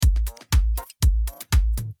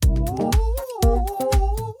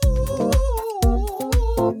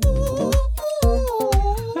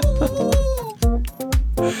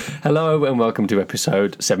Hello and welcome to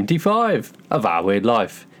episode 75 of Our Weird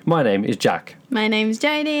Life. My name is Jack. My name's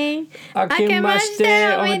Jodie.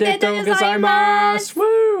 Akimashite omedetou gozaimasu.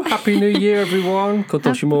 Woo! Happy New Year, everyone.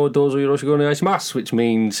 Kotoshi mo dozo yoroshiku onegaishimasu, which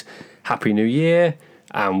means Happy New Year,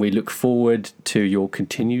 and we look forward to your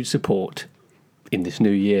continued support in this new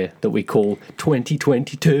year that we call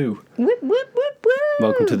 2022. Whoop, whoop, whoop, whoop.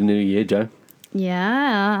 Welcome to the new year, Joe.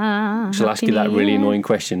 Yeah. Shall I ask you that really annoying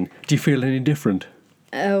question? Do you feel any different?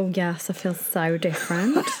 Oh, yes, I feel so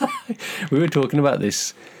different. We were talking about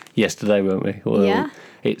this yesterday, weren't we? Well, yeah.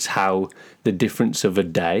 It's how the difference of a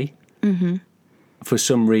day, for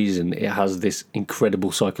some reason, it has this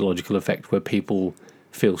incredible psychological effect where people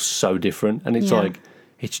feel so different. And it's like,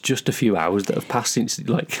 it's just a few hours that have passed since,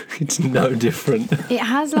 like, it's no different. It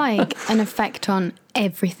has, like, an effect on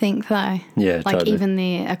everything, though. Yeah, like, totally. even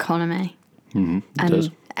the economy. It And, does.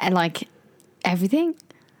 like, everything.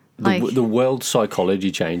 Like, The world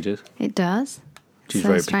psychology changes, it does. which is So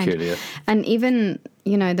very strange. peculiar. And even,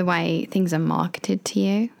 you know, the way things are marketed to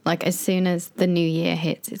you, like as soon as the new year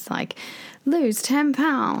hits, it's like, lose 10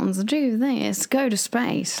 pounds, do this, go to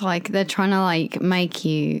space. Like they're trying to like make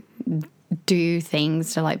you do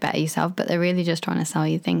things to like better yourself, but they're really just trying to sell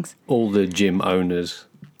you things. All the gym owners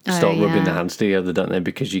start rubbing yeah. their hands together, don't they?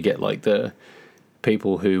 Because you get like the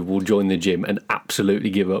people who will join the gym and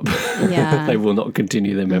absolutely give up. Yeah. They will not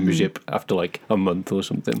continue their membership after like a month or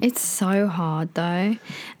something. It's so hard though.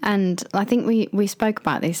 And I think we spoke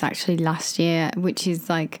about this actually last year, which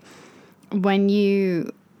is like when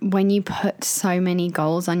you put so many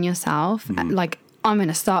goals on yourself, like I'm going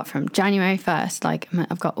to start from January 1st, like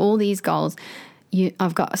I've got all these goals.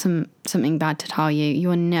 I've got something bad to tell you.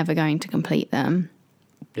 You are never going to complete them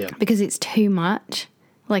Yeah. because it's too much.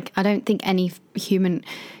 Like, I don't think any human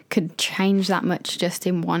could change that much just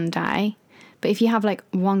in one day. But if you have, like,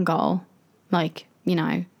 one goal, like, you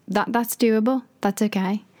know, that's doable. That's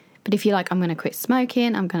okay. But if you're like, I'm going to quit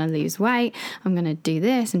smoking, I'm going to lose weight, I'm going to do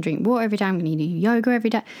this and drink water every day, I'm going to do yoga every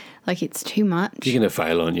day, like, it's too much. You're going to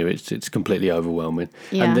fail on you. It's completely overwhelming.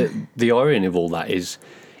 Yeah. And the irony of all that is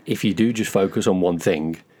if you do just focus on one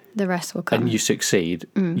thing The rest will come. and you succeed,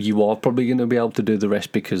 you are probably going to be able to do the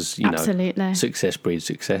rest because, you Absolutely. know, success breeds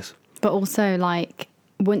success. But also, like,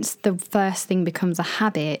 once the first thing becomes a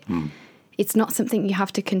habit, it's not something you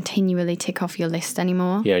have to continually tick off your list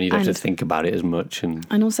anymore. Yeah, and you don't have to think about it as much.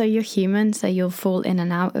 And also, you're human, so you'll fall in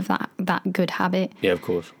and out of that good habit. yeah, of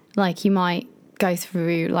course. Like, you might go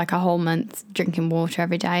through, like, a whole month drinking water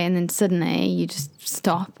every day, and then suddenly you just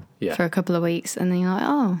stop for a couple of weeks, and then you're like,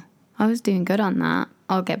 oh, I was doing good on that.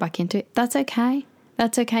 I'll get back into it. That's okay.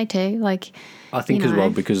 That's okay, too. Like, I think as well,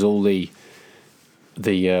 because all the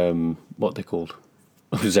what they're called,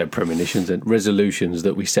 I was saying premonitions and resolutions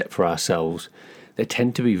that we set for ourselves, they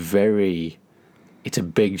tend to be it's a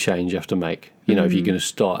big change you have to make. You know, if you're going to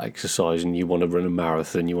start exercising, you want to run a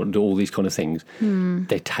marathon, you want to do all these kind of things,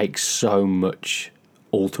 they take so much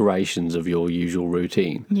alterations of your usual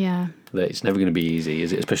routine yeah. that it's never going to be easy,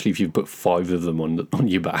 is it? Especially if you've put 5 of them on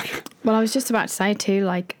your back. Well, I was just about to say, too,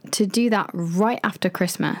 like, to do that right after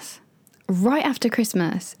Christmas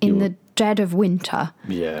in the dead of winter,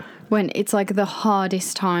 Yeah. when it's like the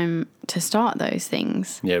hardest time to start those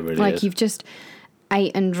things. Yeah, it really like is. You've just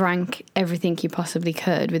ate and drank everything you possibly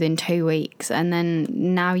could within 2 weeks, and then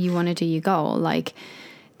now you want to do your goal. Like,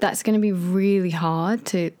 that's going to be really hard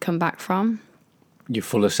to come back from. You're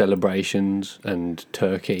full of celebrations and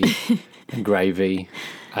turkey and gravy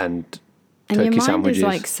and And turkey your mind sandwiches. is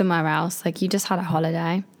like somewhere else. Like, you just had a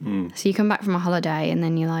holiday. So you come back from a holiday and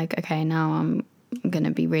then you're like, okay, now I'm going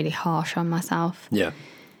to be really harsh on myself. Yeah.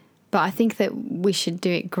 But I think that we should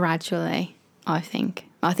do it gradually, I think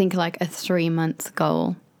like a 3-month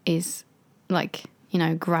goal is like, you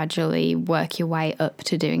know, gradually work your way up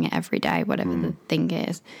to doing it every day, whatever the thing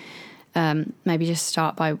is. Maybe just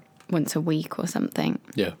start by once a week or something.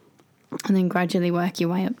 Yeah. And then gradually work your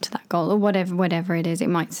way up to that goal, or whatever it is. It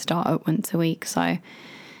might start at once a week. So,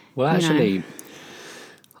 Well, actually,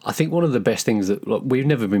 I think one of the best things that we've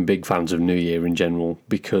never been big fans of New Year in general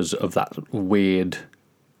because of that weird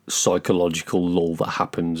psychological lull that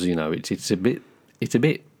happens. You know, it's a bit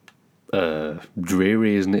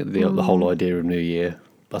dreary, isn't it? The whole idea of New Year,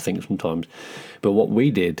 I think sometimes. But what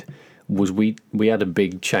we did was we had a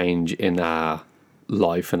big change in our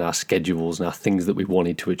life and our schedules and our things that we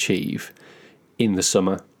wanted to achieve in the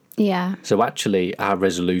summer. yeah. So actually, our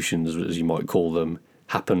resolutions, as you might call them,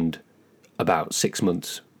 happened about 6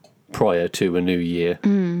 months prior to a new year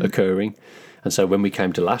occurring. And so when we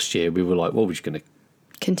came to last year, we were like, well, we're just going to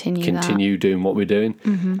continue doing what we're doing.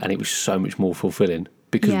 And it was so much more fulfilling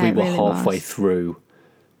because Yeah, we it were really halfway was. through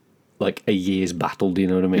like a year's battle. Do you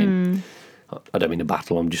know what I mean? I don't mean a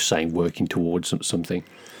battle. I'm just saying working towards something,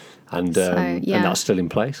 and that's still in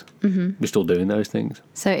place. Mm-hmm. We're still doing those things.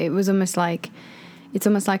 So it was almost like it's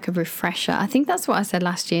almost like a refresher. I think that's what I said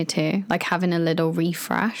last year too, like having a little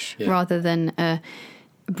refresh rather than a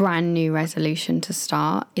brand new resolution to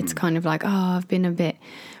start. It's kind of like, I've been a bit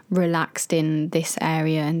relaxed in this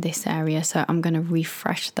area and this area, so I'm going to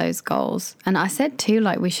refresh those goals. And I said too,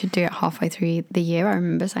 like, we should do it halfway through the year. I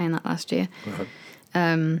remember saying that last year.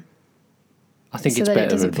 I think it's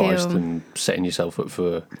better advice than setting yourself up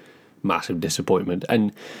for massive disappointment.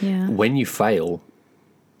 And when you fail,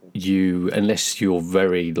 unless you're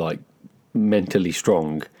very like mentally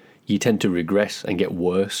strong, you tend to regress and get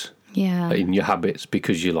worse in your habits,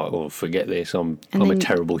 because you're like, forget this, I'm a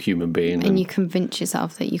terrible human being. And you convince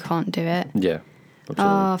yourself that you can't do it. Yeah. Absolutely.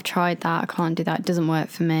 I've tried that, I can't do that, it doesn't work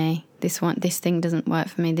for me. This thing doesn't work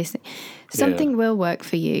for me. Something will work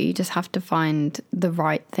for you. You just have to find the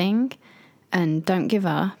right thing, and don't give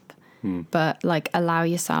up. But like allow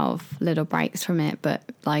yourself little breaks from it. But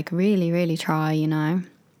like really, really try. You know,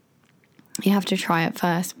 you have to try it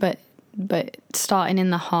first. But starting in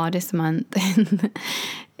the hardest month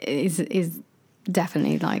is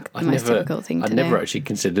definitely like the most difficult thing to do. I never actually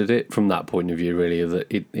considered it from that point of view. Really,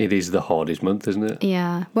 that it is the hardest month, isn't it?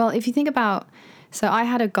 Yeah. Well, if you think about. So I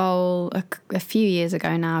had a goal a few years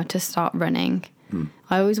ago now to start running.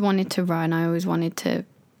 I always wanted to run. I always wanted to,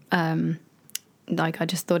 I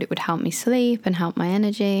just thought it would help me sleep and help my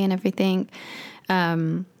energy and everything.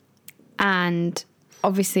 And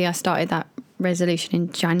obviously I started that resolution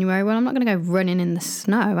in January. Well, I'm not going to go running in the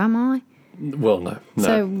snow, am I? Well, no.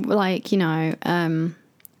 So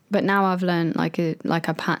but now I've learned like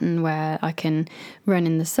a pattern where I can run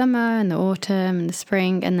in the summer and the autumn and the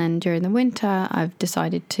spring, and then during the winter I've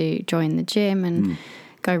decided to join the gym and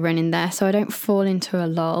go running there, so I don't fall into a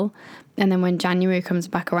lull. And then when January comes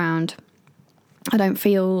back around, I don't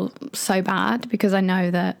feel so bad because I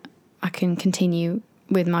know that I can continue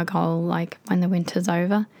with my goal like when the winter's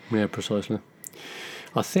over. Yeah, precisely.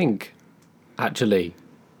 I think actually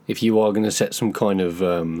if you are going to set some kind of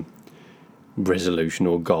resolution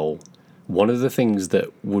or goal, one of the things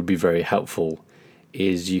that would be very helpful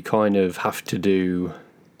is you kind of have to do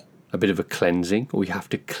a bit of a cleansing, or you have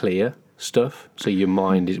to clear stuff. So your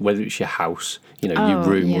mind is, whether it's your house, your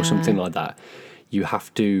room or something like that, you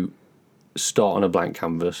have to start on a blank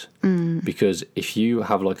canvas, because if you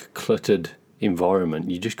have like a cluttered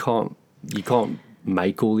environment, you just can't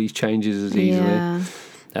make all these changes as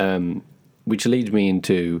easily. Which leads me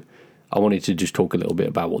into, I wanted to just talk a little bit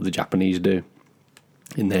about what the Japanese do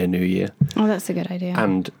in their New Year. Oh, that's a good idea.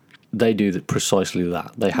 And they do precisely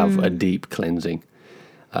that. They have a deep cleansing,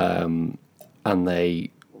 and they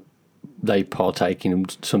partake in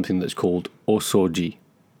something that's called osoji,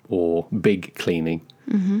 or big cleaning.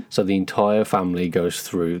 So the entire family goes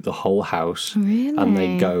through the whole house, and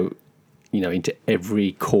they go, into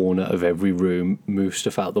every corner of every room, move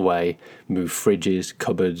stuff out the way, move fridges,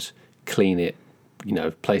 cupboards, clean it,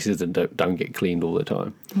 places that don't get cleaned all the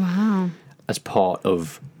time. Wow. As part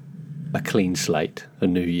of a clean slate, a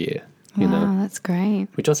new year. Wow, that's great.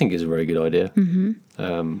 Which I think is a very good idea.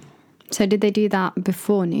 So did they do that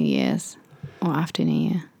before New Year's or after New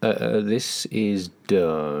Year? This is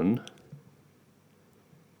done...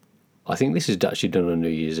 I think this is actually done on New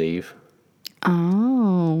Year's Eve.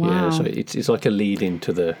 Oh, wow. Yeah, so it's like a lead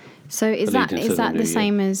into the... So is that the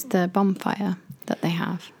same as the bonfire that they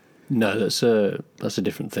have? No, that's a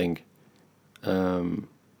different thing.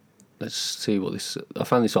 Let's see what this... I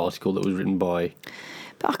found this article that was written by...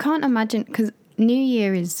 But I can't imagine, because New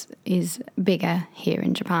Year is bigger here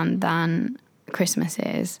in Japan than Christmas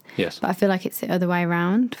is. Yes. But I feel like it's the other way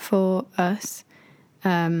around for us,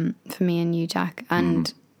 for me and you, Jack,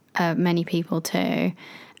 and many people too.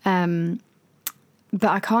 But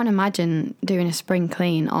I can't imagine doing a spring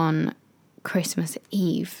clean on Christmas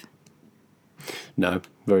Eve. No,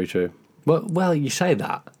 very true. Well, you say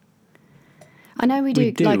that. I know we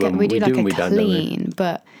do like a clean,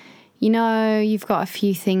 but you've got a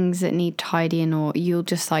few things that need tidying, or you'll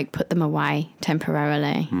just like put them away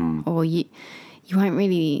temporarily, or you won't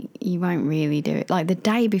really do it like the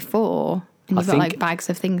day before, and you've got like bags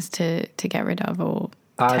of things to get rid of or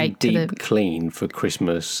take to the... Our deep clean for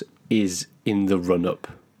Christmas is in the run-up.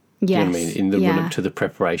 Yes. You know what I mean? In the run-up to the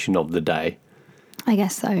preparation of the day. I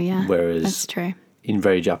guess so, yeah. Whereas that's true. In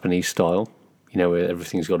very Japanese style, where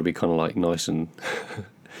everything's got to be kind of like nice and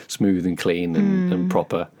smooth and clean and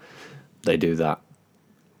proper, they do that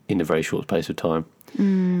in a very short space of time.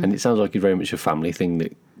 And it sounds like it's very much a family thing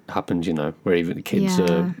that happens, where even the kids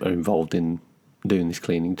are involved in doing this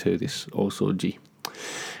cleaning too, this osoji.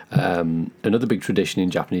 Another big tradition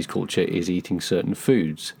in Japanese culture is eating certain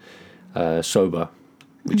foods. Soba,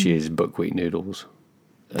 which is buckwheat noodles,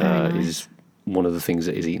 Very is one of the things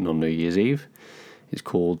that is eaten on New Year's Eve. It's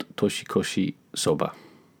called toshikoshi soba.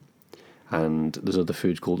 And there's other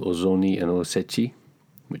foods called ozoni and osechi,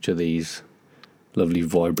 which are these lovely,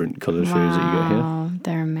 vibrant coloured foods that you get here. Wow,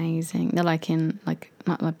 they're amazing. They're like in, like,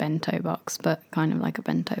 not like bento box, but kind of like a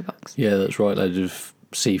bento box. Yeah, that's right. Loads of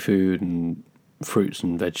seafood and fruits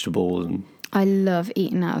and vegetables. And I love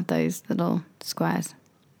eating out of those little squares.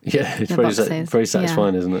 yeah, it's The very, boxes. very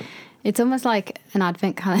satisfying, isn't it? It's almost like an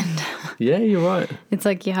advent calendar. Yeah, you're right. It's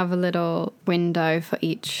like you have a little window for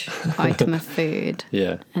each item of food.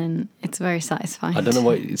 Yeah. And it's very satisfying. I don't know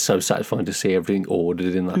why it's so satisfying to see everything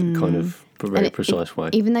ordered in that kind of very precise way.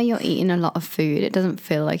 Even though you're eating a lot of food, it doesn't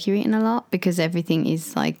feel like you're eating a lot because everything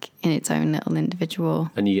is like in its own little individual.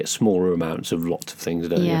 And you get smaller amounts of lots of things,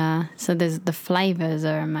 don't you? Yeah. So the flavours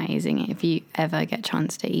are amazing. If you ever get a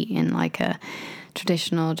chance to eat in like a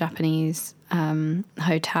traditional Japanese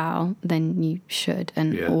hotel, then you should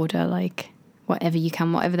order like whatever you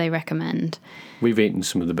can, whatever they recommend. We've eaten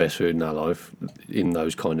some of the best food in our life in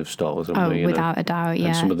those kind of styles, haven't we? Without a doubt, yeah.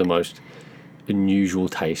 And some of the most unusual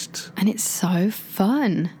tastes. And it's so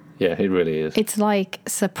fun. Yeah, it really is. It's like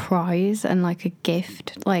surprise and like a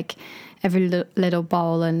gift. Like every little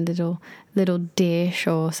bowl and little dish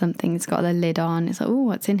or something, it's got a lid on. It's like, oh,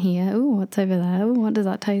 what's in here? Oh, what's over there? Oh, what does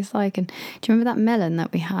that taste like? And do you remember that melon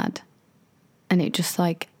that we had? And it just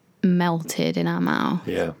like melted in our mouth.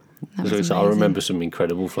 Yeah. That was So I amazing. remember some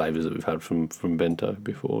incredible flavours that we've had from bento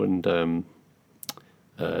before and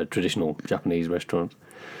traditional Japanese restaurants.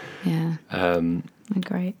 Yeah. They're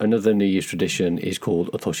great. Another New Year's tradition is called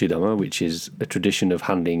otoshidama, which is a tradition of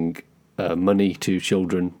handing money to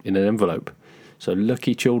children in an envelope. So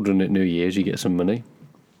lucky children at New Year's, you get some money.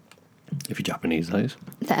 If you're Japanese, those.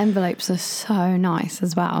 The envelopes are so nice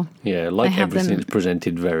as well. Yeah, like They have everything, them- it's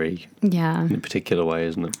presented very Yeah. in a particular way,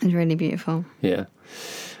 isn't it? It's really beautiful. Yeah.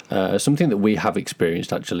 Something that we have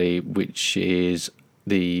experienced actually, which is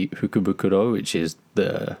the hukubukuro, which is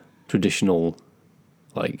the traditional,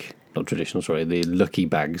 the lucky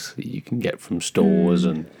bags that you can get from stores,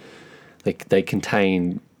 and they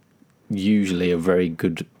contain usually a very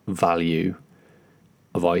good value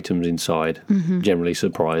of items inside. Generally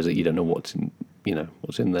surprised that you don't know what's in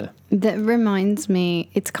there. That reminds me,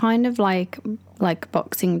 it's kind of like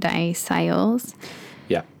Boxing Day sales.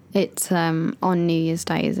 Yeah. It's on New Year's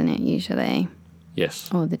Day, isn't it, usually? Yes.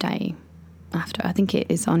 Or the day after. I think it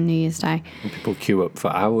is on New Year's Day. And people queue up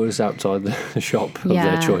for hours outside the shop of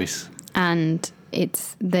their choice. And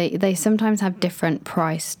it's they sometimes have different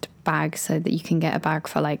priced bags so that you can get a bag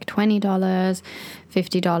for like $20, $50,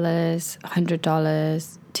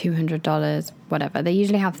 $100, $200, whatever. They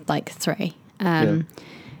usually have like three. And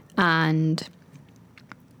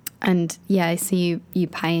yeah, so you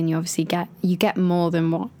pay and you obviously get more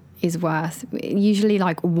than what is worth. Usually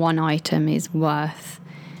like one item is worth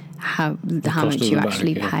how much you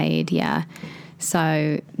actually paid. Yeah.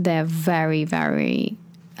 So they're very, very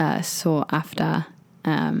sought after.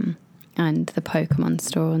 And the Pokemon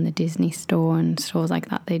store and the Disney store and stores like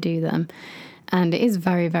that, they do them. And it is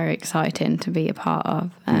very, very exciting to be a part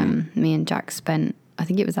of. Me and Jack spent, I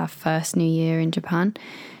think it was our first New Year in Japan.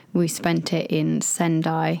 We spent it in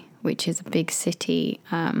Sendai, which is a big city,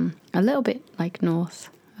 a little bit like north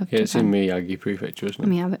of Japan. It's in Miyagi Prefecture, isn't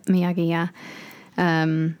it? Miyagi, yeah.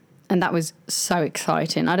 And that was so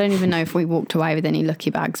exciting. I don't even know if we walked away with any lucky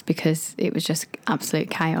bags because it was just absolute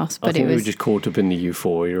chaos. But I think it we was were just caught up in the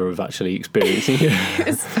euphoria of actually experiencing it. it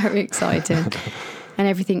was very exciting. And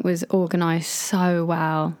everything was organised so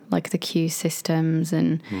well, like the queue systems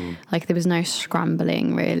and like there was no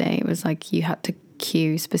scrambling really. It was like you had to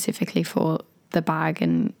queue specifically for the bag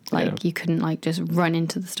and like you couldn't like just run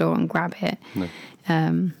into the store and grab it. No.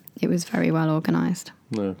 It was very well organised.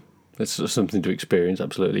 No. It's something to experience,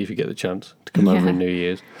 absolutely, if you get the chance to come over in New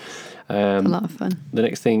Year's. A lot of fun. The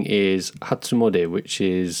next thing is Hatsumode, which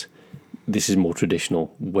is more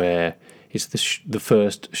traditional, where it's the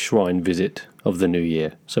first shrine visit of the new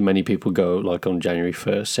year. So many people go like on January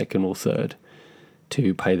 1st, 2nd or 3rd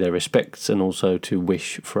to pay their respects and also to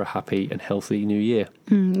wish for a happy and healthy new year.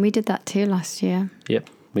 We did that too last year. Yep,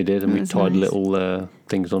 we did, and we tied nice. little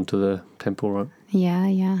things onto the temple, right?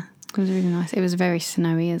 Yeah. It was really nice. It was very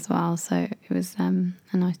snowy as well, so it was a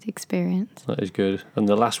nice experience. That is good. And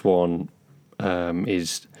the last one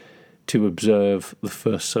is to observe the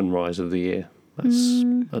first sunrise of the year.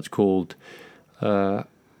 That's called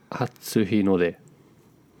Hatsuhinode.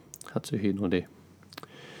 Hatsuhinode.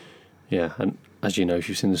 Yeah, and as you know, if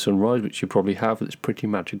you've seen the sunrise, which you probably have, it's pretty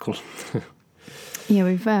magical. Yeah,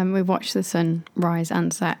 we've watched the sun rise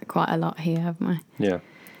and set quite a lot here, haven't we? Yeah.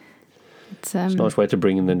 It's It's a nice way to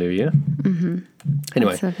bring in the new year. Mm-hmm.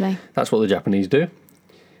 Anyway, that's lovely. that's what the Japanese do.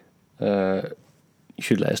 You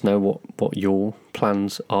should let us know what your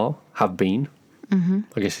plans have been. Mm-hmm.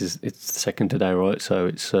 I guess it's the second today, right? So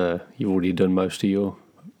it's you've already done most of your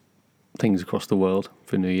things across the world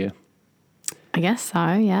for New Year. I guess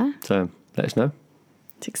so, yeah. So let us know.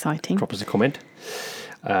 It's exciting. Drop us a comment.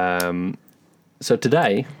 So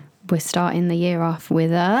today We're starting the year off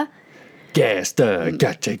with a guess the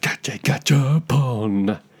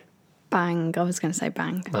gachapon. bang. I was going to say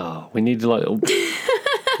bang. Oh, we need like little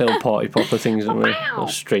party popper things, don't we? Or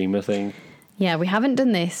streamer thing. Yeah, we haven't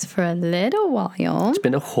done this for a little while. It's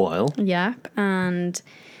been a while. Yep, and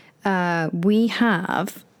we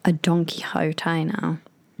have a Don Quixote now,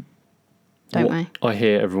 don't we? I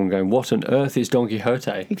hear everyone going, what on earth is Don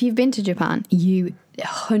Quixote? If you've been to Japan, you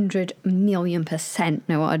 100,000,000%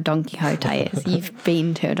 know what a Don Quixote is. You've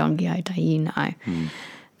been to a Don Quixote, you know.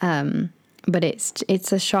 But it's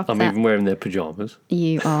a shop I'm even wearing their pyjamas.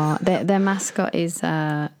 you are. Their mascot is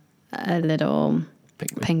a little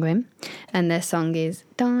penguin, and their song is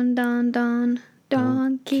Don Don Don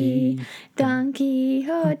Don Quixote.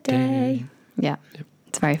 Yeah,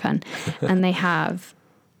 it's very fun, and they have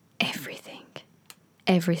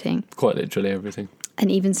everything, Quite literally everything.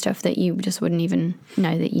 and even stuff that you just wouldn't even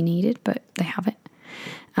know that you needed, but they have it,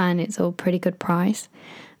 and it's all pretty good price.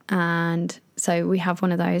 And so we have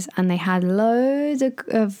one of those, and they had loads of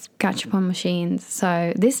gachapon machines.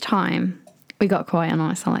 So this time we got quite a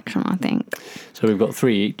nice selection, I think. So we've got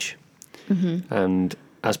 3 each. Mm-hmm. And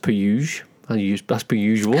as per usual,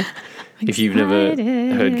 if you've never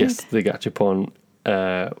heard Guess the Gachapon,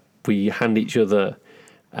 we hand each other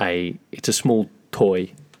it's a small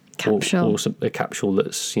toy Capsule. or a capsule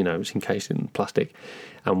that's, it's encased in plastic.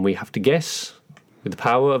 And we have to guess with the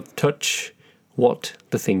power of touch what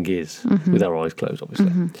the thing is, with our eyes closed,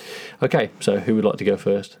 obviously. Okay, so who would like to go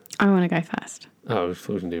first? I want to go first. Oh, I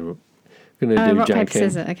thought we were going to do Rock, paper, Janken.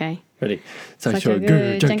 scissors. Okay. Ready? So, So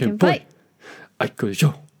go, Janken, fight. I go,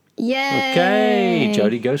 show. Yay! Okay,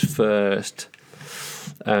 Jodie goes first.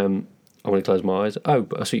 I'm going to close my eyes. Oh,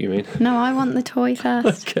 but I see what you mean. No, I want the toy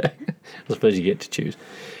first. Okay. I suppose you get to choose.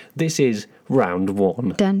 This is round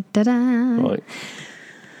 1. Dun, dun, dun. Right.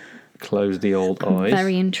 Close the old eyes.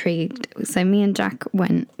 Very intrigued. So me and Jack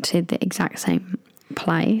went to the exact same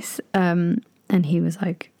place, and he was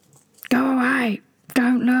like, "Go away!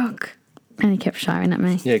 Don't look!" And he kept shouting at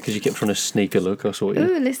me. Yeah, because you kept trying to sneak a look. I saw you.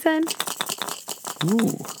 Ooh, listen!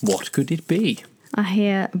 Ooh, what could it be? I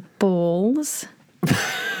hear balls,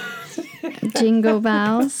 jingle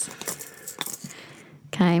bells.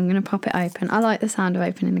 Okay, I'm gonna pop it open. I like the sound of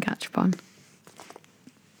opening the gachapon.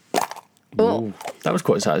 Ooh, that was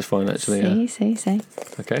quite satisfying, actually. See.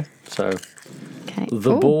 Okay, so Okay.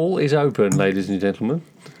 the ball is open, ladies and gentlemen.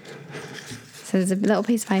 So there's a little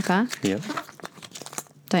piece of paper. Yeah.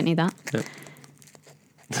 Don't need that. No.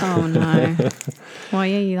 Oh no! Why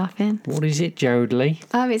are you laughing? What is it, Jodie?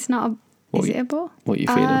 Oh, it's not a... Is it a ball? What are you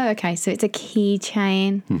feeling? Oh, okay. So it's a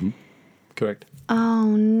keychain. Correct.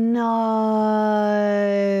 Oh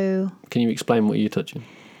no! Can you explain what you're touching?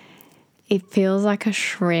 It feels like a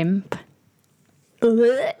shrimp.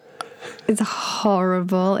 It's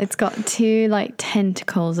horrible. It's got 2 like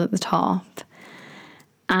tentacles at the top.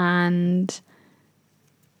 And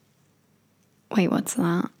wait, what's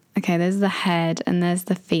that? Okay, there's the head and there's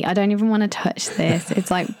the feet. I don't even want to touch this.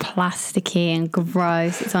 It's like plasticky and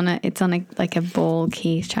gross. It's on a like a ball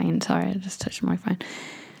keychain. Sorry, I just touched my phone.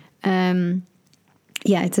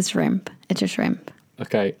 Yeah, it's a shrimp. It's a shrimp.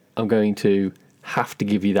 Okay, I'm going to have to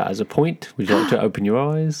give you that as a point. Would you like to open your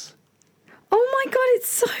eyes? Oh my god,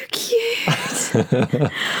 it's so cute.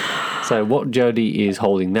 So what Jodie is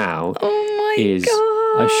holding now is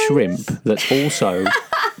a shrimp that's also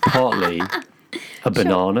partly a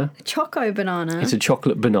banana. Choco banana. It's a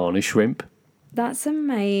chocolate banana shrimp. That's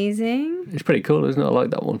amazing. It's pretty cool, isn't it? I like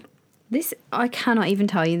that one. This, I cannot even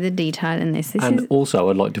tell you the detail in this. And also,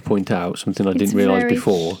 I'd like to point out something I didn't realise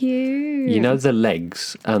before. Cute. You know the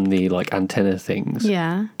legs and the like antenna things?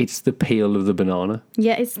 Yeah. It's the peel of the banana.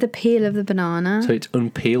 Yeah, it's the peel of the banana. So it's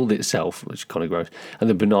unpeeled itself, which is kind of gross. And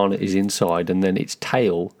the banana is inside, and then its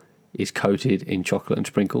tail is coated in chocolate and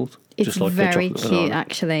sprinkled. It's just like very a chocolate cute, banana.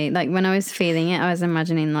 actually. Like when I was feeling it, I was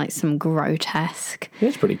imagining like some grotesque, Yeah,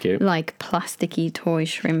 it's pretty cute. like plasticky toy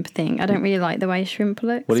shrimp thing. I don't really like the way shrimp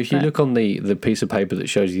looks. Well, if you but- look on the piece of paper that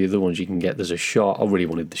shows you the other ones you can get, there's a shark. I really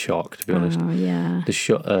wanted the shark, to be honest. Oh yeah. There's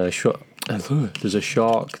a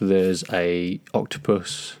shark. There's a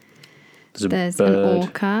octopus. There's a There's bird. an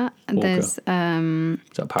orca. There's Is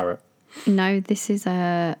that a parrot? No, this is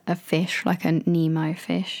a fish, like a Nemo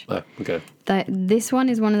fish. Oh, okay. This one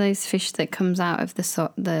is one of those fish that comes out of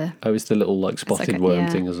the Oh, it's the little like spotted worm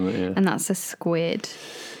thing, isn't it? Yeah. And that's a squid.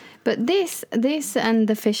 But this and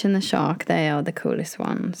the fish and the shark, they are the coolest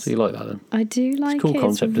ones. So you like that then? I do like It's a cool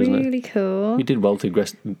concept, it's isn't it? really cool. You did well to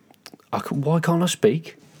aggress. Why can't I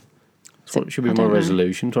speak? That should be my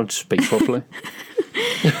resolution, trying to speak properly.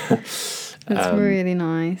 That's really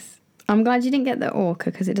nice. I'm glad you didn't get the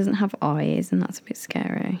orca because it doesn't have eyes and that's a bit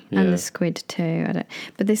scary. Yeah. And the squid too.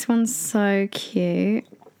 But this one's so cute.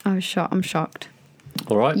 I'm shocked.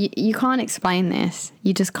 All right. You can't explain this.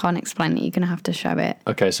 You just can't explain it. You're going to have to show it.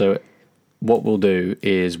 Okay, so what we'll do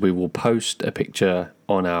is we will post a picture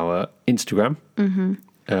on our Instagram.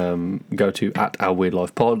 Mm-hmm. Go to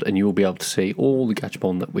 @OurWeirdLifePod and you will be able to see all the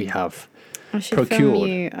Gachapon that we have I should procured. film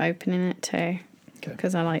you opening it too.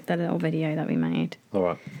 Because I like the little video that we made. All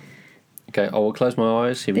right. Okay, I will close my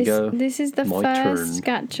eyes. Here we go. This is the first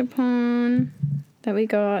Gachapon that we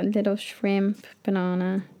got. Little shrimp,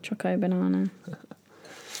 banana, choco banana.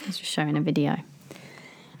 I was just showing a video.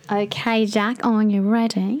 Okay, Jack, are you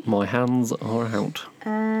ready? My hands are out.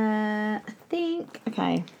 I think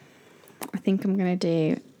I'm going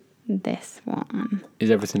to do this one. Is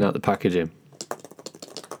everything out the packaging?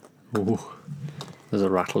 Ooh, there's a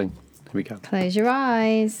rattling. Here we go. Close your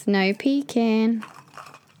eyes. No peeking.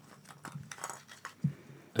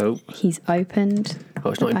 Oh. He's opened. Oh,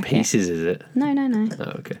 it's not in pieces, is it? No.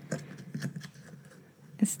 Oh, okay.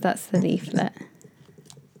 That's the leaflet.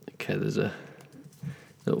 Okay, there's a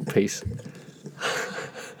little piece.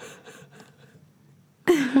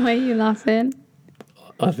 Why are you laughing?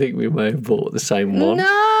 I think we may have bought the same one.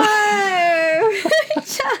 No!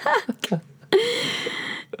 Jack!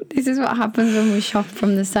 This is what happens when we shop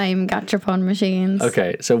from the same Gachapon machines.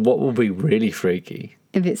 Okay, so what will be really freaky...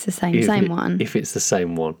 If it's the same one. If it's the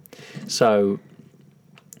same one. So,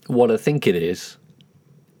 what I think it is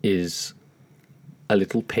a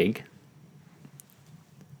little pig.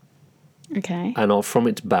 Okay. And from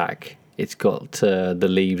its back, it's got the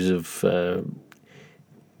leaves of,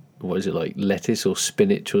 what is it, like lettuce or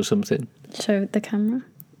spinach or something? Show the camera.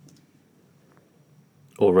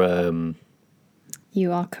 Or,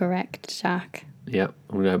 You are correct, Jack. yeah,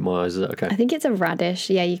 I'm going to open my eyes. Is that okay? I think it's a radish.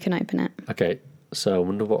 Yeah, you can open it. Okay, so I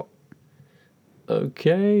wonder what...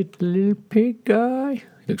 Okay, the little pig guy.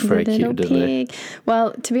 He looks very cute, doesn't he?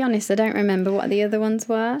 Well, to be honest, I don't remember what the other ones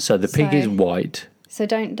were. So the pig is white. So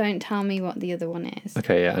don't tell me what the other one is.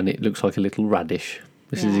 Okay, yeah, and it looks like a little radish.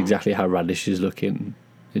 This is exactly how radishes look in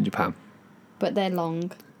Japan. But they're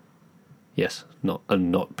long. Yes, not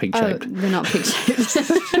pig-shaped. Oh, they're not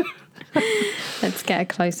pig-shaped. Let's get a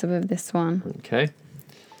close-up of this one. Okay.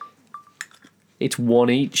 It's one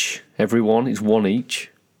each, everyone. It's one each.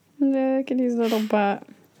 Look at his little butt.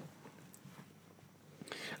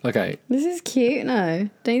 Okay. This is cute, no?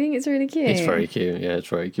 Don't you think it's really cute? It's very cute. Yeah, it's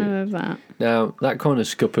very cute. I love that. Now, that kind of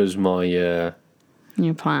scuppers my...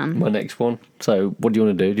 Your plan. My next one. So, what do you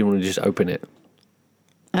want to do? Do you want to just open it?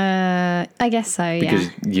 I guess so, because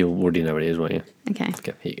you already know what it is, won't you? Okay.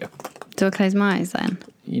 Okay, here you go. Do I close my eyes then?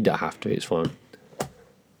 You don't have to, it's fine.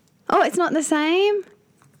 Oh, it's not the same?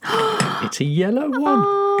 It's a yellow one.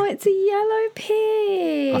 Oh, it's a yellow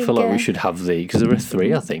pig. I feel like we should have because there are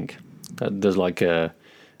three, I think. There's like a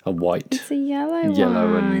white, It's a yellow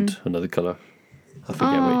one. and another colour. I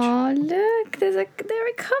forget which. Oh, look, they're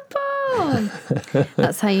a couple.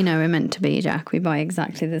 That's how you know we're meant to be, Jack. We buy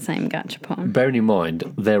exactly the same Gachapon. Bearing in mind,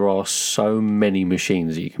 there are so many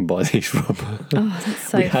machines that you can buy these from. Oh, that's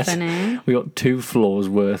so funny. We got 2 floors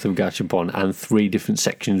worth of Gachapon and 3 different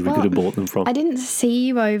sections we could have bought them from. I didn't see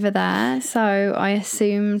you over there, so I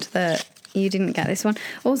assumed that you didn't get this one.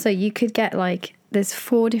 Also, you could get there's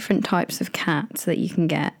 4 different types of cats that you can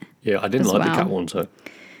get. Yeah, I didn't like the cat one, so.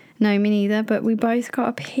 No, me neither, but we both got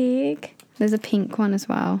a pig. There's a pink one as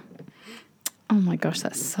well. Oh my gosh,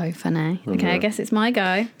 that's so funny. Okay, I guess it's my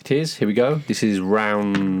go. It is. Here we go. This is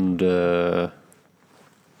round... well,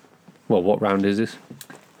 what round is this?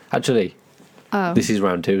 Actually, this is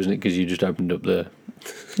round 2, isn't it? Because you just opened up the...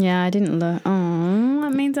 Yeah, I didn't look. Oh,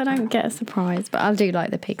 that means I don't get a surprise. But I do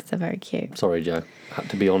like the pigs. They're very cute. Sorry, Joe. I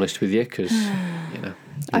had to be honest with you because, you know...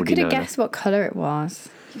 I could have guessed what colour it was.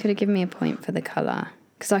 You could have given me a point for the colour.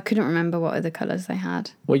 Because I couldn't remember what other colours they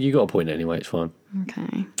had. Well, you got a point anyway, it's fine.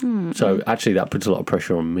 Okay. So, actually, that puts a lot of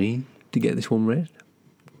pressure on me to get this one red,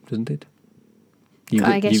 doesn't it?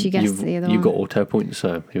 I guess you guessed the other one. You've got auto points,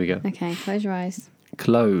 so here we go. Okay, close your eyes.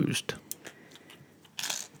 Closed.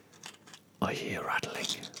 I hear rattling.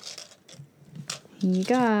 Here you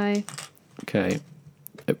go. Okay.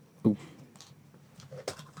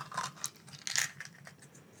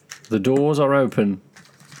 The doors are open.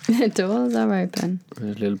 The doors are open.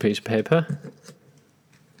 There's a little piece of paper.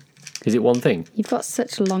 Is it one thing? You've got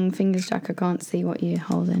such long fingers, Jack. I can't see what you're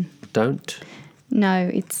holding. Don't No,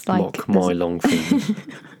 it's like mock my long fingers.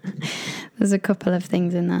 there's a couple of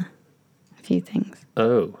things in there. A few things.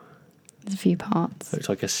 Oh, There's a few parts. so it's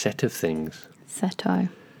like a set of things. Seto.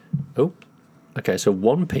 Oh, okay. So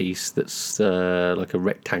one piece that's like a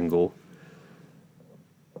rectangle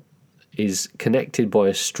is connected by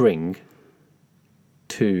a string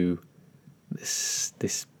to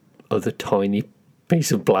this other tiny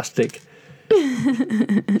piece of plastic.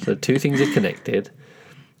 So two things are connected,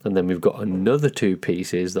 and then we've got another two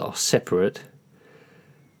pieces that are separate.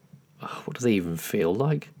 Oh, what do they even feel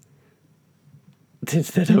like?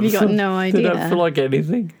 Have you got no They don't idea? feel like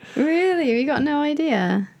anything. Really? Have you got no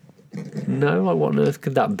idea? No, like what on earth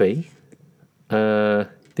could that be?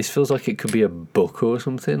 This feels like it could be a book or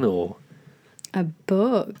something, or A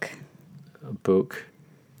book. a book.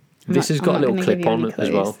 I'm This not- has I'm got a not little gonna give clip you on any it as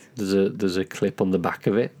well. clues. There's a clip on the back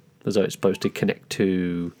of it, as though it's supposed to connect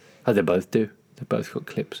to. Oh, they both do. They both got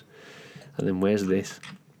clips. And then where's this?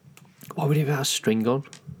 Why would it have a string on?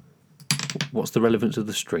 What's the relevance of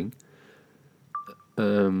the string?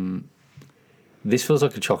 This feels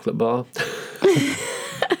like a chocolate bar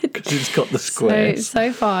because it's got the squares.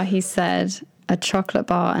 So far, he said a chocolate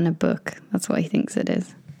bar and a book. That's what he thinks it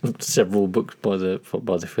is. Several books by the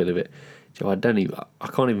feel of it. So I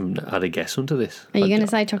can't even add a guess onto this. Are you going to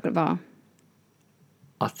say chocolate bar?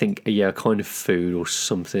 I think a kind of food or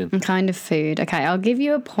something. A kind of food. Okay, I'll give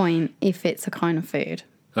you a point if it's a kind of food.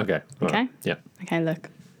 Okay. Right. Okay. Yeah. Okay, look.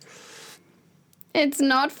 It's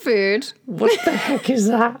not food. What the heck is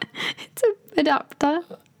that? It's an adapter.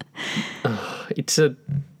 It's a.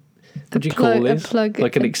 What do you call a this? plug-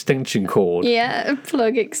 Like an extension cord. Yeah, a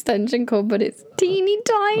plug extension cord, but it's teeny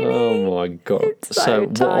tiny. Oh my god! It's so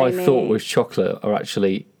what I tiny. thought was chocolate are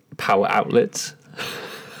actually power outlets.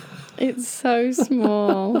 It's so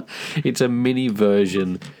small. It's a mini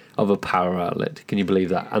version of a power outlet. Can you believe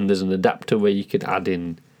that? And there's an adapter where you could add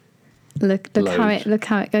in. Look Loads.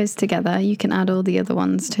 how it goes together. You can add all the other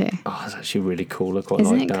ones too. Oh, that's actually really cool. I quite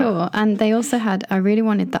Isn't like it that. cool? And they also had. I really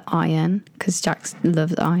wanted the iron because Jack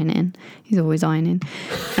loves ironing. He's always ironing.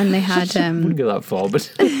 And they had Wouldn't go that far,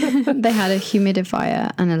 but they had a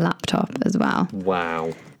humidifier and a laptop as well.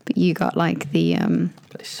 wow, But you got like the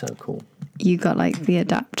that is so cool. you got like the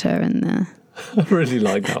adapter and the. I really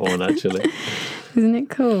like that one actually. Isn't it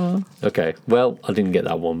cool? Okay, well, I didn't get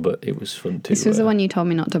that one, but it was fun too. This was the one you told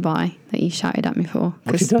me not to buy that you shouted at me for.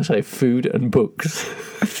 What did I say? Food and books.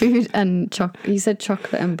 Food and chocolate. You said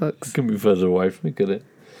chocolate and books. Couldn't be further away from me, could it?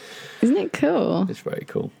 Isn't it cool? It's very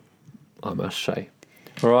cool, I must say.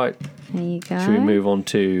 All right, There you go. should we move on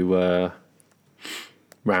to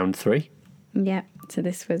round 3? Yep. So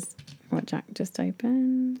this was what Jack just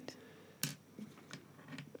opened.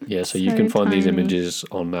 Yeah, so you So can find these tiny. images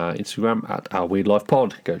on Instagram at Our Weird Life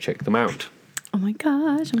Pod. Go check them out. Oh my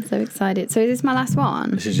gosh, I'm so excited. So is this my last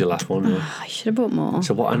one? This is your last one. Yeah. I should have bought more.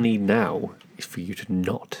 So what I need now is for you to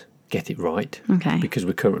not get it right. Okay. Because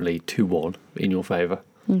we're currently 2-1 in your favour.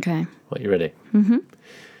 Okay. Right, you ready? Mm-hmm.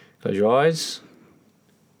 Close your eyes.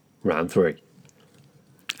 Round 3.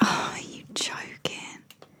 Oh, are you joking?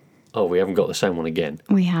 Oh, we haven't got the same one again.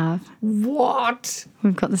 We have. What?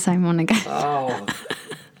 We've got the same one again. Oh.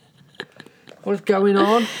 What's going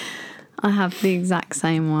on? I have the exact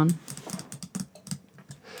same one.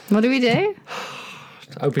 What do we do?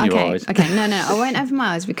 Open your eyes. Okay. No. I won't open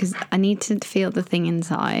my eyes because I need to feel the thing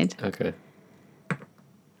inside. Okay.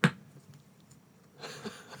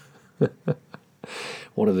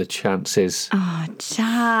 What are the chances? Oh,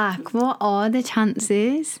 Jack, what are the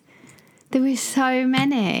chances? There were so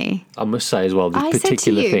many. I must say as well, this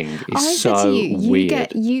particular thing is so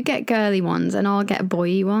weird. You get girly ones and I'll get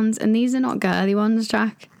boy ones, and these are not girly ones,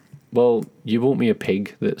 Jack. Well, you bought me a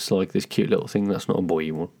pig that's like this cute little thing. That's not a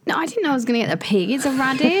boy one. No, I didn't know I was going to get the pig. It's a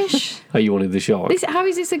radish. Oh, you wanted the shark? How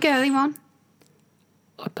is this a girly one?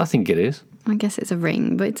 I think it is. I guess it's a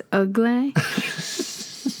ring, but it's ugly.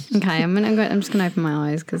 Okay, I'm just gonna open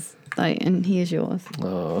my eyes because and here's yours.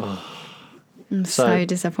 Oh. I'm so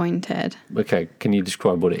disappointed. Okay, can you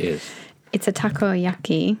describe what it is? It's a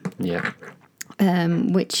takoyaki, Yeah.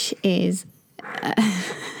 which is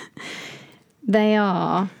they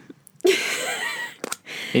are.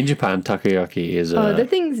 In Japan, takoyaki is the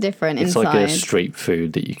thing's different it's inside. like a street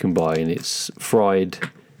food that you can buy, and it's fried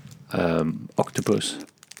octopus.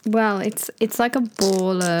 Well, it's like a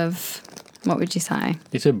ball of, what would you say?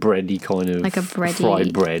 It's a bready kind of Like a bready-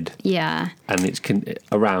 fried bread, Yeah. and it's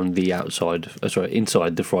around the outside.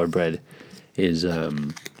 Inside the fried bread is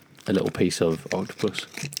a little piece of octopus.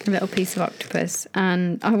 A little piece of octopus.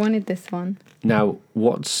 And I wanted this one. Now,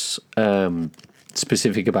 what's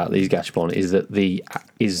specific about these gachapon is that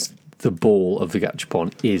the ball of the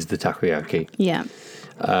gachapon is the takoyaki. Yeah.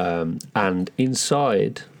 And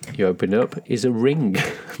inside, you open it up, is a ring.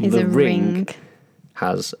 The ring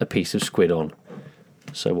has a piece of squid on.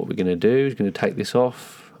 So what we're going to do is going to take this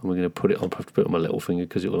off, and we're going to put it on. I have to put it on my little finger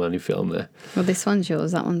because it will only fit on there. Well, this one's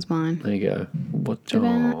yours. That one's mine. There you go. What?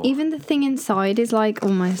 Even the thing inside is like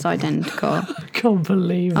almost identical. I can't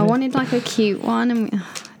believe it. I wanted like a cute one, and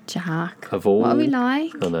Jack. Of all, what are we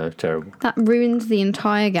like? I know, terrible. That ruined the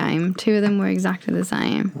entire game. 2 of them were exactly the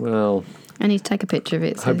same. Well, I need to take a picture of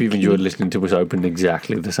it. I hope you've enjoyed listening to us open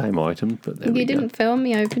exactly the same item. But there we You didn't film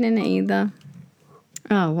me opening it either.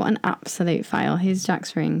 Oh, what an absolute fail. Here's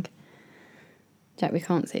Jack's ring. Jack, we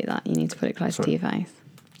can't see that. You need to put it closer to your face.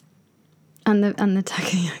 And the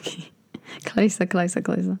takoyaki. Closer, closer,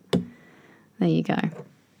 closer. There you go.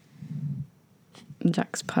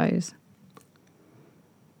 Jack's pose.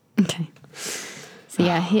 Okay. So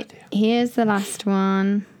yeah, here's the last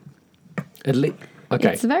one. Okay.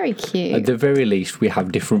 It's very cute. At the very least, we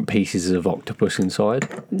have different pieces of octopus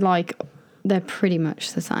inside. Like, they're pretty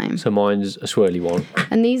much the same. So mine's a swirly one.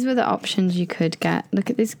 And these were the options you could get. Look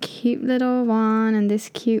at this cute little one, and this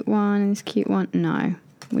cute one, and this cute one. No,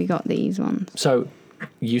 we got these ones. So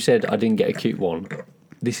you said I didn't get a cute one.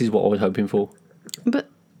 This is what I was hoping for. But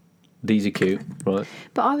these are cute, right?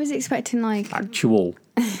 But I was expecting like actual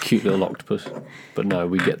cute little octopus. But no,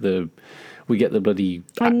 we get the bloody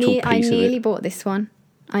actual piece I nearly of it. bought this one.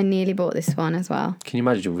 I nearly bought this one as well. Can you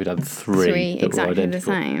imagine if we'd had three that exactly were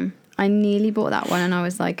identical? the same. I nearly bought that one, and I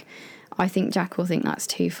was like, I think Jack will think that's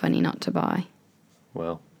too funny not to buy.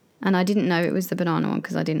 Well. And I didn't know it was the banana one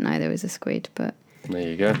because I didn't know there was a squid, but... There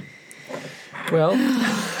you go. Well,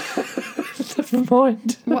 never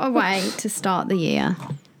mind. What a way to start the year.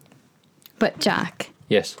 But Jack...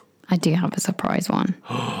 Yes. I do have a surprise one.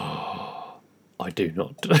 I do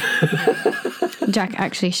not. Jack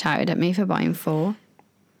actually shouted at me for buying 4.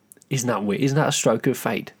 Isn't that weird? Isn't that a stroke of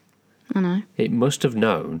fate? I know. It must have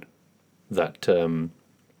known that... and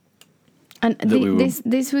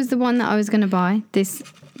this was the one that I was going to buy. This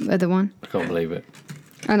other one. I can't believe it.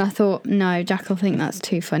 And I thought, no, Jack will think that's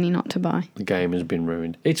too funny not to buy. The game has been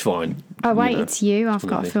ruined. It's fine. Oh, wait, it's you. I've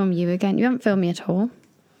got to film you again. You haven't filmed me at all.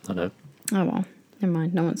 I know. Oh, well. Never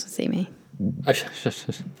mind. No one wants to see me. I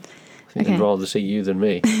think they'd rather see you than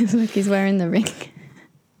me. Look, he's wearing the ring.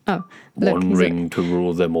 Oh. Look, One ring to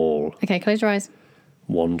rule them all. Okay, close your eyes.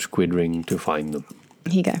 One squid ring to find them.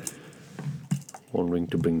 Here you go. One ring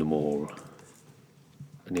to bring them all.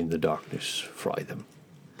 And in the darkness, fry them.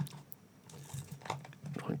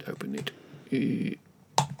 Trying to open it.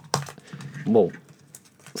 Well,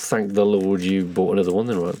 thank the Lord you bought another one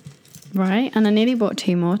then, right? Right, and I nearly bought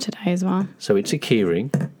 2 more today as well. So it's a key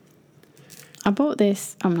ring. I bought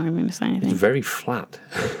this. I'm not even going to say anything. It's very flat.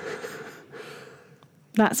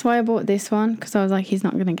 That's why I bought this one, because I was like, he's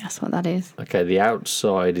not going to guess what that is. Okay, the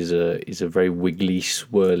outside is a very wiggly,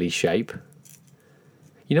 swirly shape.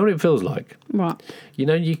 You know what it feels like? What? You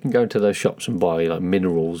know you can go into those shops and buy like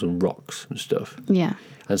minerals and rocks and stuff. Yeah.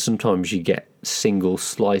 And sometimes you get single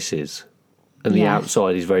slices. And the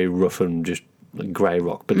outside is very rough and just like grey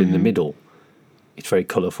rock. But in the middle, it's very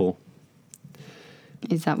colourful.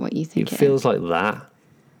 Is that what you think It feels like that,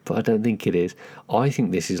 but I don't think it is. I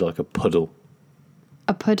think this is like a puddle.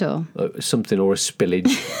 A puddle? Something, or a spillage.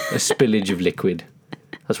 A spillage of liquid.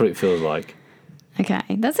 That's what it feels like. Okay,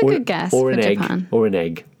 that's a good guess or for an Japan. egg, or an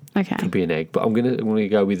egg. Okay. Could be an egg, but I'm gonna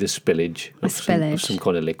go with a spillage. A spillage. Some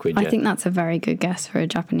kind of liquid. I think that's a very good guess for a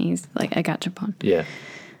Japanese, like a gachapon. Yeah.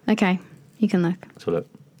 Okay, you can look. So look.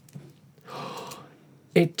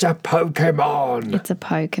 It's a Pokemon. It's a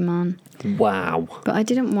Pokemon. Wow. But I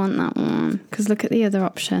didn't want that one because look at the other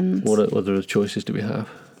options. What other choices do we have?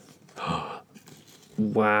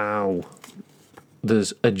 Wow.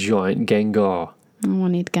 There's a giant Gengar. I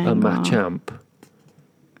wanted Gengar. A Machamp.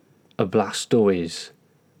 A Blastoise.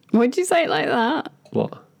 Why'd you say it like that?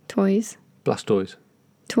 What? Toys. Blastoise.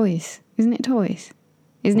 Toys. Isn't it toys?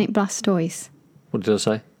 Isn't it Blastoise? What did I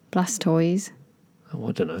say? Blastoise. Oh,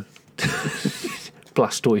 I don't know.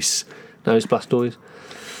 Blastoise. No, it's Blastoise.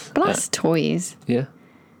 Blastoise? Yeah.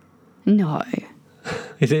 No.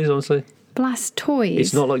 It is, honestly. Blastoise.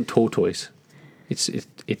 It's not like tortoise. It's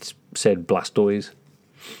said Blastoise.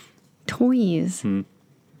 Toys. I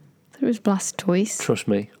thought it was Blastoise. Trust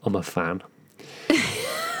me, I'm a fan.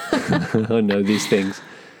 I know these things.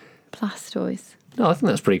 Blastoise. No, I think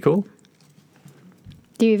that's pretty cool.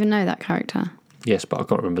 Do you even know that character? Yes, but I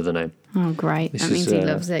can't remember the name. Oh, great. This That means is, he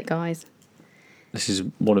loves it, guys. This is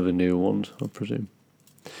one of the newer ones, I presume.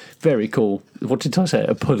 Very cool. What did I say?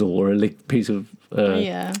 A puddle or a piece of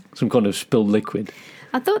some kind of spilled liquid?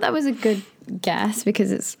 I thought that was a good guess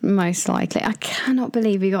because it's most likely. I cannot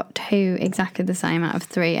believe we got 2 exactly the same out of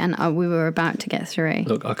 3, and we were about to get 3.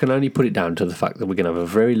 Look, I can only put it down to the fact that we're going to have a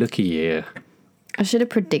very lucky year. I should have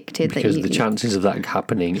predicted because that the chances of that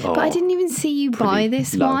happening are. But I didn't even see you buy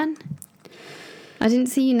this low. one. I didn't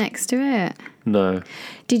see you next to it. No.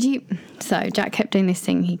 Did you? So Jack kept doing this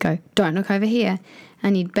thing. He'd go, "Don't look over here,"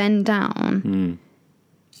 and he'd bend down.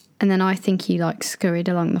 And then I think he like scurried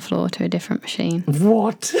along the floor to a different machine.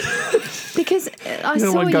 What? Because I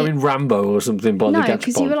saw like going Rambo or something by the gachapon. No,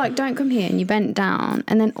 because you were like, "Don't come here," and you bent down,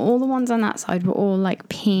 and then all the ones on that side were all like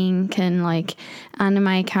pink and like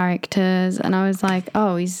anime characters, and I was like,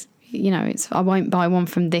 "Oh, he's I won't buy one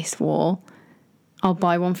from this wall. I'll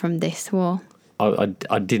buy one from this wall."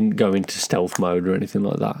 I didn't go into stealth mode or anything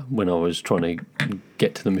like that when I was trying to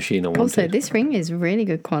get to the machine I wanted. Also, this ring is really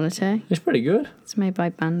good quality. It's pretty good. It's made by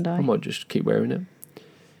Bandai. I might just keep wearing it.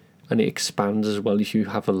 And it expands as well if you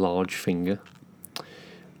have a large finger.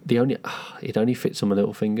 It only fits on my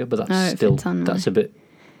little finger, but that's still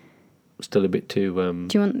a bit too.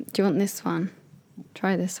 Do you want this one?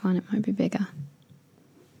 Try this one. It might be bigger.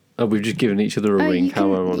 Oh, we've just given each other a ring.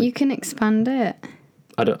 How ironic. You can expand it.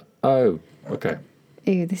 I don't. Oh, okay.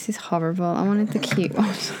 Ew, this is horrible. I wanted the cute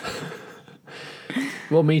one.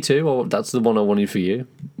 Well, me too. Well, that's the one I wanted for you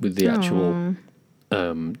with the actual,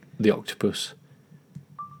 the octopus.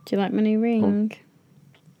 Do you like my new ring?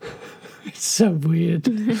 Oh. It's so weird.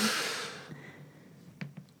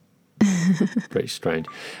 Very strange.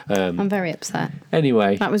 I'm very upset.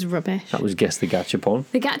 Anyway, that was rubbish. That was Guess the Gachapon.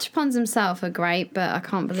 The gachapons themselves are great, but I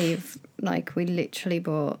can't believe we literally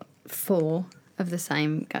bought 4 of the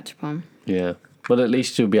same gachapon. Yeah, but at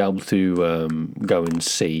least you'll be able to go and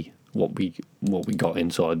see what we got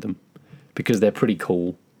inside them because they're pretty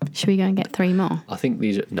cool. Should we go and get 3 more? I think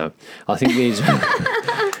these.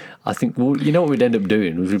 Well, you know what we'd end up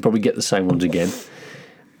doing is we'd probably get the same ones again.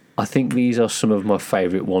 I think these are some of my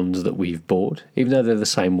favourite ones that we've bought, even though they're the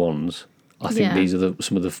same ones. I think these are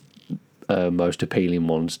some of the most appealing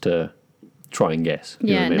ones to try and guess.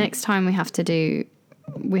 You know what I mean? Next time we have to do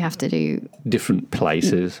different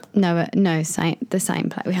places. No, the same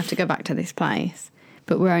place. We have to go back to this place,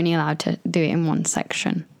 but we're only allowed to do it in one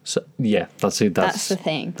section. So yeah, that's it. That's the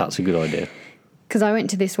thing. That's a good idea. Because I went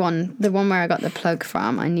to this one, the one where I got the plug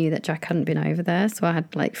from. I knew that Jack hadn't been over there, so I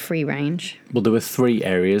had free range. Well, there were 3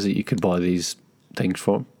 areas that you could buy these things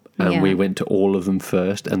from, and we went to all of them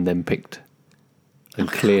first and then picked. And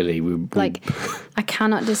clearly, we I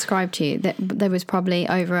cannot describe to you that there was probably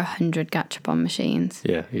over 100 gachapon machines.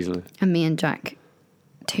 Yeah, easily. And me and Jack,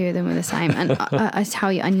 2 of them were the same. And I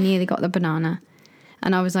tell you, I nearly got the banana,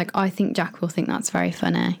 and I was like, I think Jack will think that's very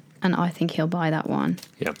funny, and I think he'll buy that one.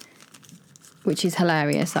 Yeah. Which is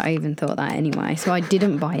hilarious that I even thought that anyway. So I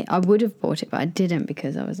didn't buy it. I would have bought it, but I didn't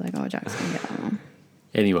because I was like, oh, Jack's going to get that one.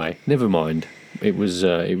 Anyway, never mind. It was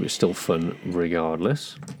still fun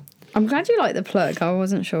regardless. I'm glad you like the plug. I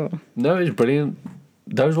wasn't sure. No, it's brilliant.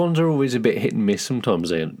 Those ones are always a bit hit and miss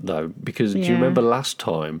sometimes, though. Because do you remember last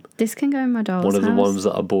time? This can go in my doll's One of the house. ones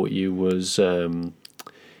that I bought you was,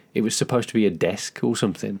 it was supposed to be a desk or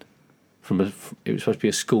something. It was supposed to be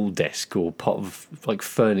a school desk or part of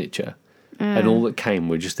furniture. And all that came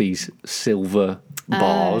were just these silver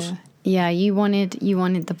bars. Yeah, you wanted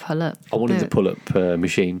the pull-up. I wanted the pull-up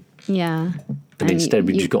machine. Yeah. And instead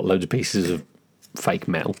we just got loads of pieces of fake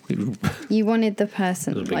metal. You wanted the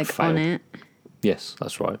person on it. Yes,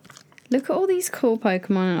 that's right. Look at all these cool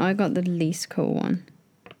Pokemon, and I got the least cool one.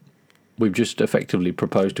 We've just effectively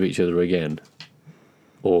proposed to each other again.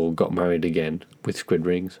 Or got married again with squid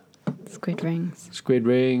rings. Squid rings. Squid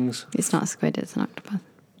rings. It's not a squid, it's an octopus.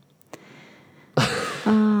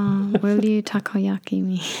 Oh, will you takoyaki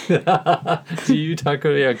me? Do you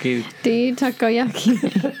takoyaki? Do you takoyaki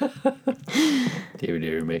me?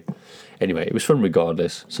 Dear me. Anyway, it was fun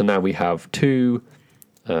regardless. So now we have 2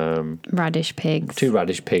 radish pigs. 2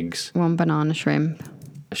 radish pigs. 1 banana shrimp.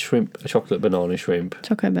 A chocolate banana shrimp.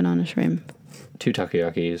 Chocolate banana shrimp. 2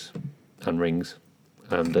 takoyakis and rings.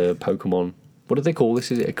 And a Pokemon. What do they call this?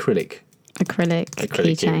 Is it acrylic? Acrylic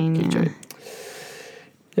keychain. Yeah.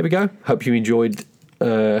 There we go. Hope you enjoyed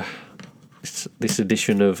this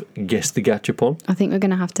edition of Guess the Gachapon. I think we're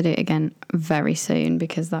going to have to do it again very soon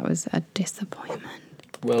because that was a disappointment.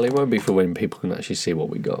 Well, it won't be for when people can actually see what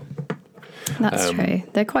we got. That's true.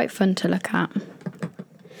 They're quite fun to look at.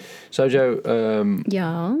 So, Joe,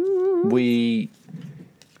 yeah, we're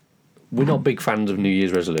not big fans of New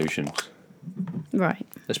Year's resolutions. Right.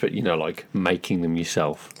 Especially, like making them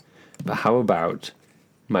yourself. But how about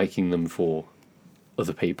making them for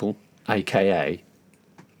other people, aka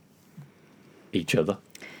each other?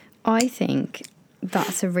 I think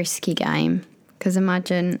that's a risky game because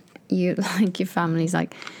imagine you like your family's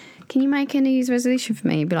like, can you make a New Year's resolution for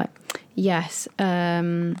me? You'd be like, yes.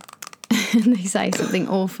 And they say something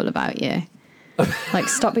awful about you, like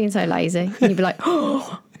stop being so lazy, and you'd be like,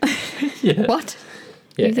 oh, Yeah. what?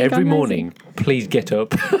 Yeah, You think every I'm lazy? morning, please get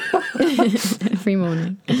up Every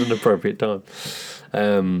morning. at an appropriate time.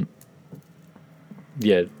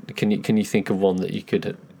 Yeah, can you think of one that you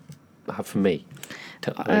could have for me?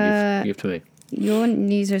 Give to me. Your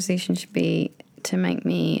New Year's resolution should be to make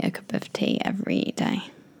me a cup of tea every day.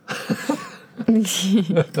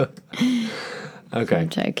 Okay. I'm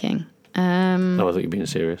joking. Oh, I thought you were being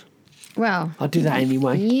serious. Well, I'll do that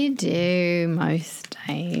anyway. you do most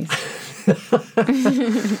days.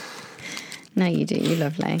 No, you do. You're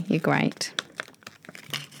lovely. You're great.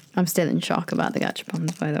 I'm still in shock about the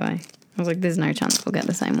gachapons, by the way. I was like, there's no chance we'll get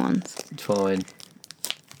the same ones. It's fine.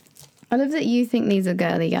 I love that you think these are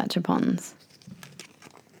girly gachapons.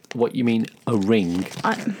 What you mean? A ring?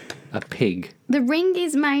 A pig? The ring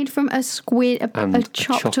is made from a squid, And a a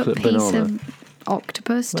chopped up chocolate piece banana. of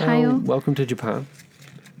octopus Well, tail. welcome to Japan.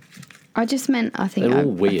 I just meant, I think They're all I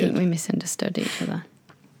think weird. we misunderstood each other.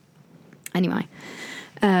 Anyway,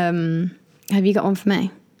 have you got one for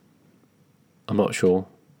me? I'm not sure.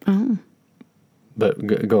 Oh, But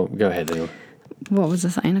go ahead anyway. what was I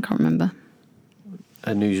saying? I can't remember.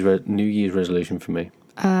 A New Year's resolution for me.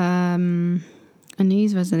 A New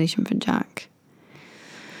Year's resolution for Jack.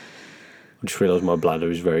 I just realised my bladder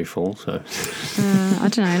is very full, so I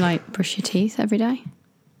don't know, like brush your teeth every day.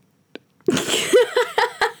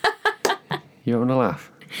 you having a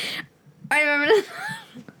laugh? I remember.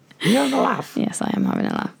 You having a laugh? Yes, I am having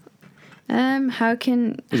a laugh. How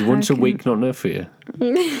can Is once a week not enough for you?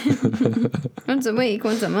 once a week,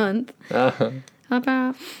 once a month? How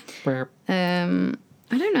about?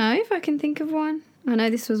 I don't know if I can think of one. I know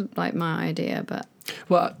this was like my idea, but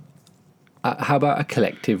Well, how about a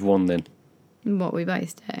collective one then? what we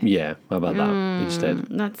both do. Yeah, how about that instead?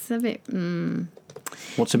 That's a bit.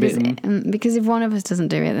 What's a bit? Because if one of us doesn't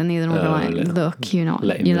do it, then the other one will be like, "Look, you're letting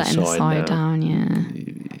letting the the side side down,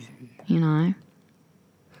 yeah." You know.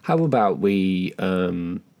 How about we?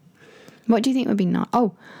 What do you think would be nice?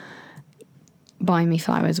 Oh, buy me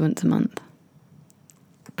flowers once a month.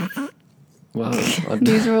 Well,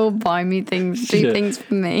 These are all buy me things, do Yeah. things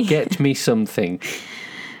for me. get me something.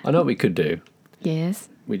 I know what we could do, Yes.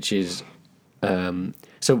 which is,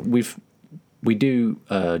 so we do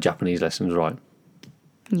Japanese lessons, right?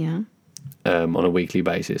 Yeah. On a weekly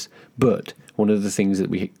basis. But one of the things that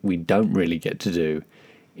we don't really get to do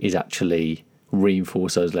is actually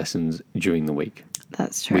reinforce those lessons during the week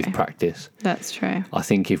That's true. with practice. That's true. I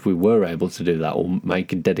think if we were able to do that or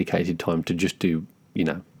make a dedicated time to just do,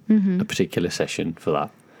 a particular session for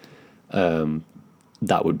that,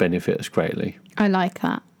 that would benefit us greatly. I like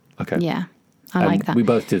that. Okay. Yeah. I like that. We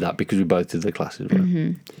both did that because we both did the classes.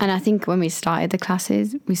 Right? And I think when we started the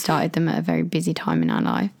classes, we started them at a very busy time in our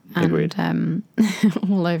life. And Agreed.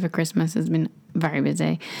 all over Christmas has been very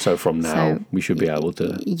busy. So from now, So, we should be able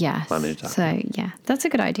to Yes. manage that. So yeah, that's a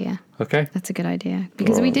good idea. Okay. That's a good idea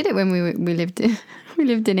because we did it when we lived we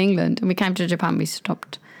lived in England and we came to Japan. We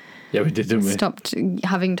stopped Yeah, we did, didn't we? stopped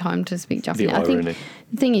having time to speak Japanese. I irony. think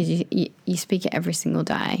the thing is you speak it every single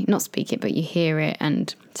day. Not speak it, but you hear it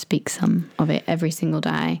and speak some of it every single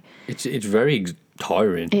day. It's very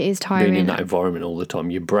tiring. It is tiring. Being in that environment all the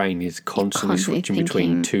time. Your brain is constantly switching between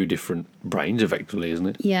thinking. two different brains, effectively, isn't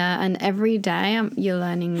it? Yeah, and every day you're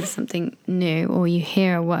learning something new, or you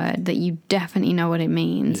hear a word that you definitely know what it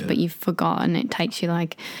means, Yeah. but you've forgotten. It takes you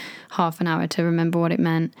like half an hour to remember what it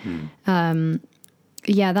meant.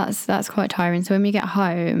 Yeah, that's quite tiring. So when we get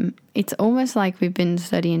home, it's almost like we've been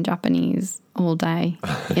studying Japanese all day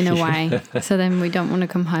in a way. So then we don't want to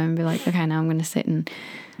come home and be like, okay, now I'm going to sit and...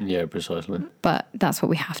 Yeah, precisely. But that's what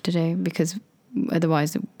we have to do because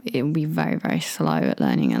otherwise it will be very, very slow at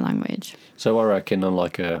learning a language. So I reckon on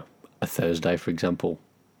like a Thursday, for example,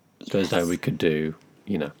 Thursday we could do,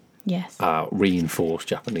 Yes, reinforced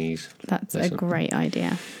Japanese. that's lesson. a great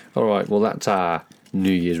idea. All right, well, that's our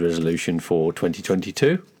New Year's resolution for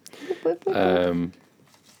 2022.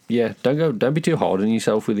 Yeah, don't be too hard on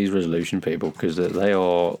yourself with these resolution people because they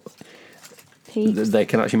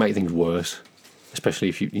can actually make things worse, especially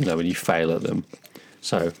if when you fail at them.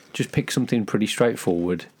 So just pick something pretty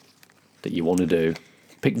straightforward that you want to do.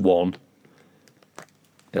 Pick one.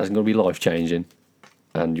 It hasn't got to be life changing,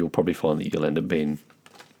 and you'll probably find that you'll end up being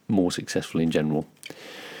more successful in general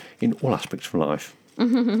in all aspects of life.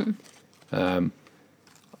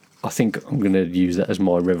 I think I'm going to use that as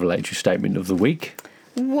my revelatory statement of the week.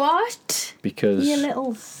 What? Because Your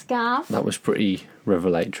little scarf. that was pretty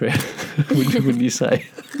revelatory, wouldn't you say?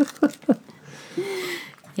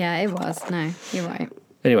 Yeah, it was. No, you're right.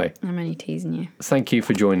 Anyway, I'm only teasing you. thank you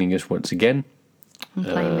for joining us once again. I'm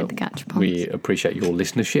playing with the gachapons. We appreciate your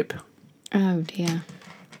listenership. Oh dear.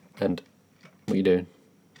 And what are you doing?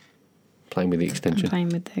 Playing with the I'm extension. playing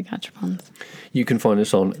with the gachapons. You can find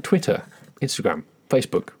us on Twitter, Instagram,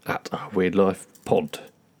 Facebook at Weird Life Pod.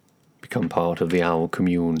 Become part of the Owl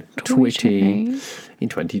Commune Twitty in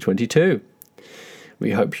 2022.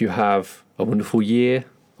 We hope you have a wonderful year,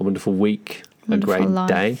 a wonderful week, Wonderful a great life.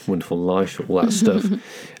 day, wonderful life, all that stuff.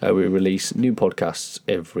 We release new podcasts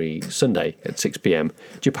every Sunday at 6 p.m.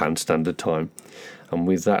 Japan Standard Time. And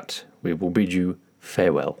with that, we will bid you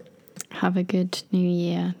farewell. Have a good new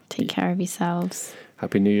year. Take care of yourselves.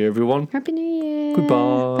 Happy New Year, everyone. Happy New Year.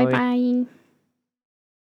 Goodbye. Bye bye.